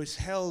 was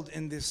held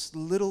in this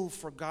little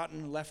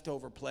forgotten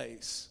leftover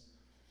place.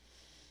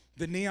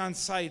 The neon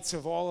sights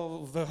of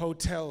all of the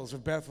hotels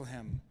of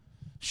Bethlehem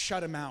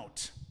shut him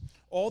out.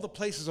 All the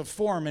places of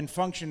form and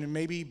function and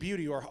maybe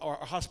beauty or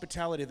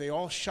hospitality, they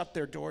all shut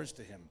their doors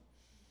to him.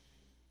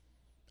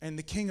 And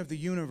the King of the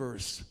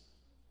universe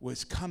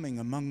was coming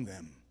among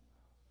them.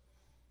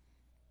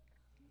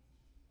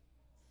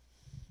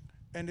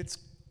 And it's,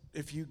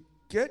 if you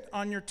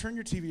turn your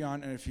TV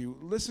on, and if you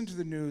listen to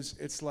the news,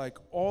 it's like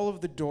all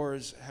of the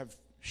doors have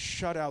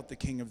shut out the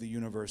King of the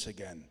universe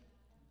again.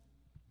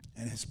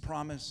 And his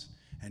promise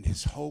and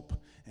his hope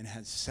and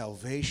his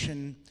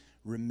salvation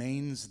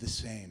remains the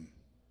same.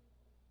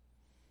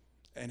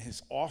 And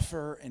his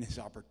offer and his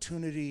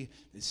opportunity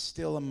is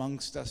still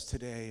amongst us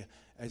today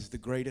as the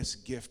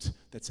greatest gift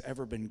that's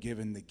ever been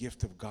given, the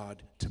gift of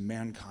God to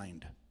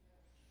mankind.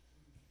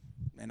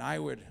 And I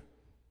would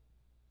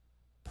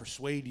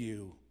persuade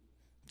you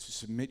to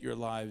submit your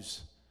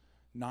lives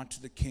not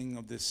to the king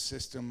of this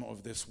system,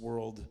 of this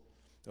world,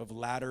 of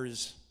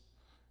ladders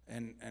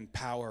and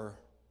power,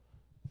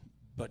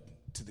 but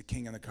to the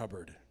King in the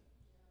cupboard,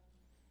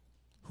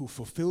 who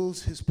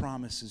fulfills his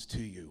promises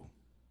to you,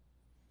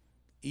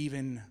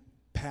 even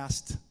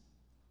past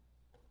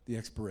the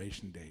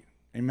expiration date.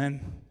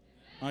 Amen?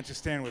 Why don't you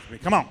stand with me?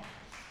 Come on.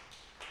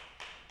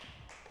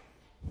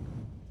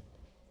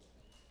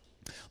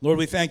 Lord,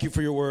 we thank you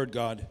for your word,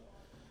 God.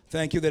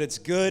 Thank you that it's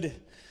good,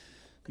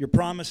 your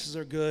promises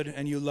are good,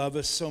 and you love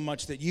us so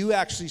much that you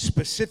actually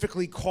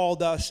specifically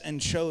called us and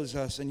chose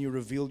us, and you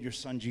revealed your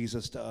son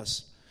Jesus to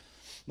us.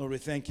 Lord, we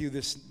thank you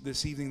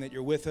this evening that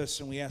you're with us,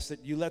 and we ask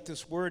that you let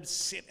this word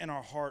sit in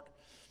our heart,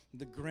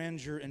 the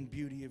grandeur and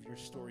beauty of your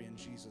story, in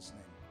Jesus'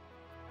 name.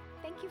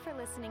 Thank you for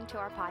listening to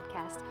our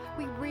podcast.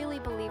 We really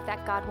believe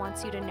that God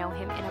wants you to know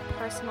him in a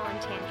personal and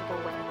tangible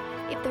way.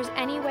 If there's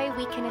any way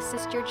we can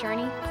assist your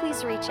journey,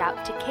 please reach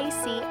out to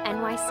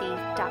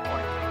kcnyc.org.